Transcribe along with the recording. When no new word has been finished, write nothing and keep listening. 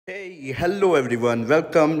Hey, hello everyone.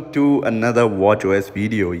 Welcome to another WatchOS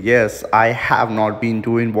video. Yes, I have not been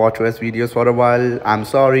doing WatchOS videos for a while. I'm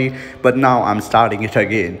sorry, but now I'm starting it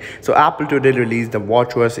again. So Apple today released the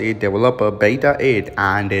WatchOS 8 developer beta 8,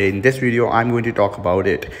 and in this video I'm going to talk about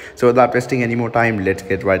it. So without wasting any more time, let's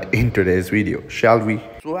get right into today's video, shall we?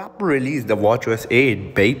 So Apple released the WatchOS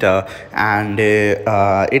 8 beta, and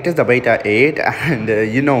it is the beta 8, and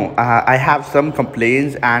I have some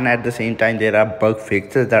complaints, and at the same time there are bug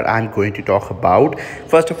fixes that I'm going to talk about.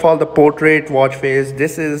 First of all, the portrait watch face.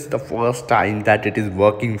 This is the first time that it is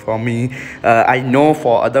working for me. I know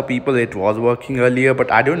for other people it was working earlier,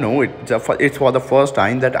 but I don't know. It's for the first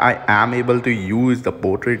time that I am able to use the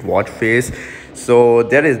portrait watch face. So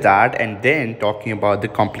there is that. And then talking about the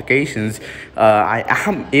complications, I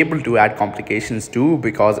am able to add complications too,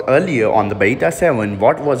 because earlier on the beta 7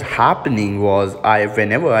 what was happening was,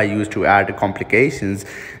 whenever I used to add complications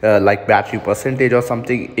like battery percentage or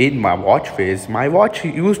something in my watch face, my watch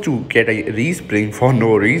used to get a respring for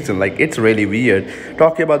no reason. Like, it's really weird.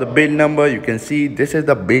 Talking about the build number, you can see this is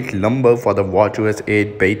the build number for the WatchOS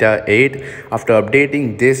 8 beta 8. After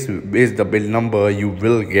updating, this is the build number you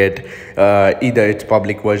will get. Either it's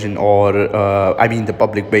public version or the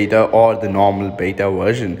public beta or the normal beta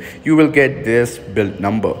version, you will get this build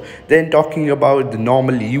number. Then talking about the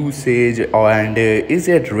normal usage, and is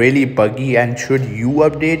it really buggy, and should you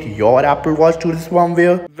update your Apple Watch to this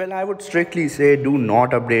firmware? Well, I would strictly say do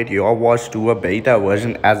not update your watch to a beta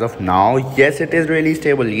version as of now. Yes, it is really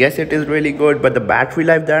stable, yes it is really good, but the battery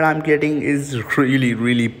life that I'm getting is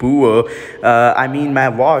really poor. My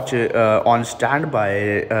watch on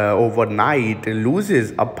standby overnight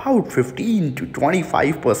loses about 15 to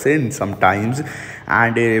 25% sometimes,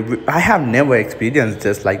 and I have never experienced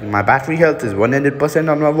this. Like, my battery health is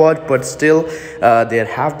 100% on my watch, but still there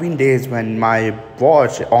have been days when my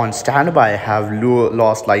watch on standby have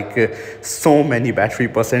lost so many battery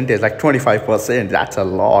percentage, like 25%. That's a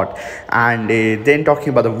lot. And then talking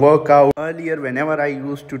about the workout, earlier whenever I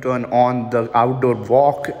used to turn on the outdoor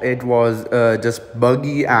walk, it was just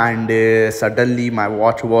buggy, and suddenly my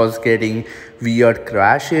watch was getting weird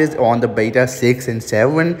crashes on the beta 6 and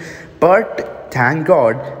 7, but thank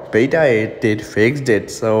god beta 8 did fixed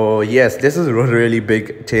it. So yes, this is a really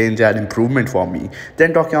big change and improvement for me.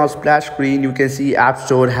 Then talking about splash screen, you can see App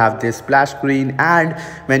Store have this splash screen, and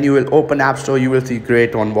when you will open App Store you will see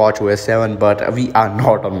great on WatchOS 7, but we are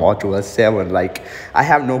not on WatchOS 7. Like, I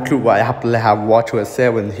have no clue why Apple have WatchOS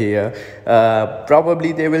 7 here.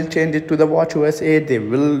 Probably they will change it to the WatchOS 8. They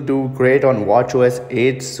will do great on WatchOS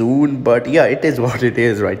 8 soon, but yeah, it is what it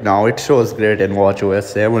is right now. It shows great in WatchOS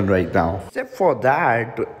 7 right now. Except for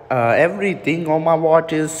that, everything on my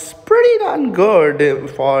watch is pretty darn good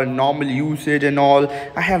for normal usage and all.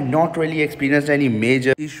 I have not really experienced any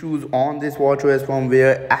major issues on this WatchOS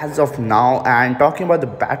firmware as of now. And talking about the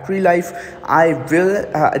battery life,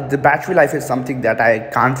 the battery life is something that I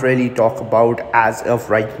can't really talk about as of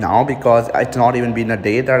right now, because it's not even been a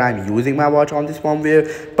day that I'm using my watch on this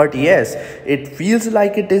firmware. But yes, it feels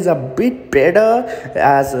like it is a bit better,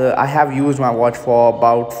 as I have used my watch for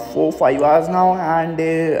about 4-5 hours now, and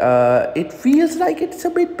it feels like it's a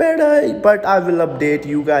bit better. But I will update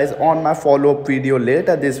you guys on my follow-up video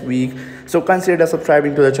later this week, so consider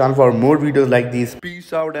subscribing to the channel for more videos like these.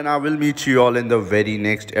 Peace out, and I will meet you all in the very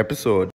next episode.